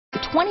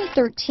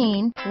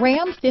2013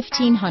 Ram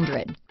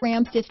 1500.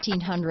 Ram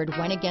 1500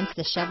 went against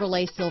the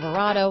Chevrolet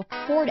Silverado,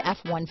 Ford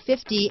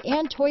F-150,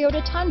 and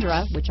Toyota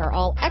Tundra, which are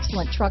all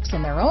excellent trucks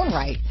in their own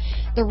right.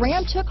 The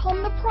Ram took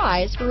home the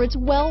prize for its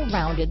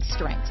well-rounded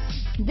strengths.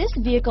 This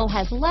vehicle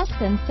has less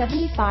than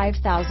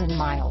 75,000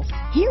 miles.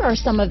 Here are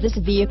some of this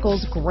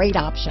vehicle's great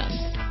options: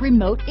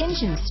 remote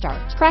engine start,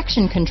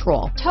 traction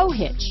control, tow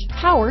hitch,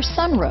 power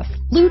sunroof,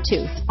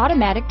 Bluetooth,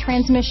 automatic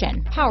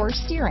transmission, power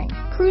steering,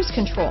 cruise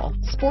control,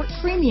 sport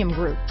premium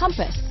group,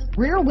 compass,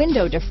 rear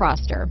window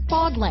defroster,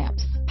 fog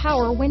lamps,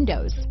 power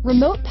windows,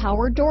 remote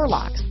power door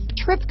locks,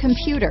 trip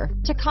computer,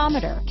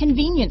 tachometer,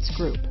 convenience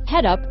group,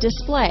 head-up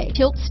display,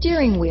 tilt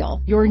steering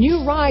wheel. Your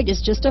new ride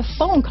is just a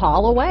phone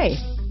call away.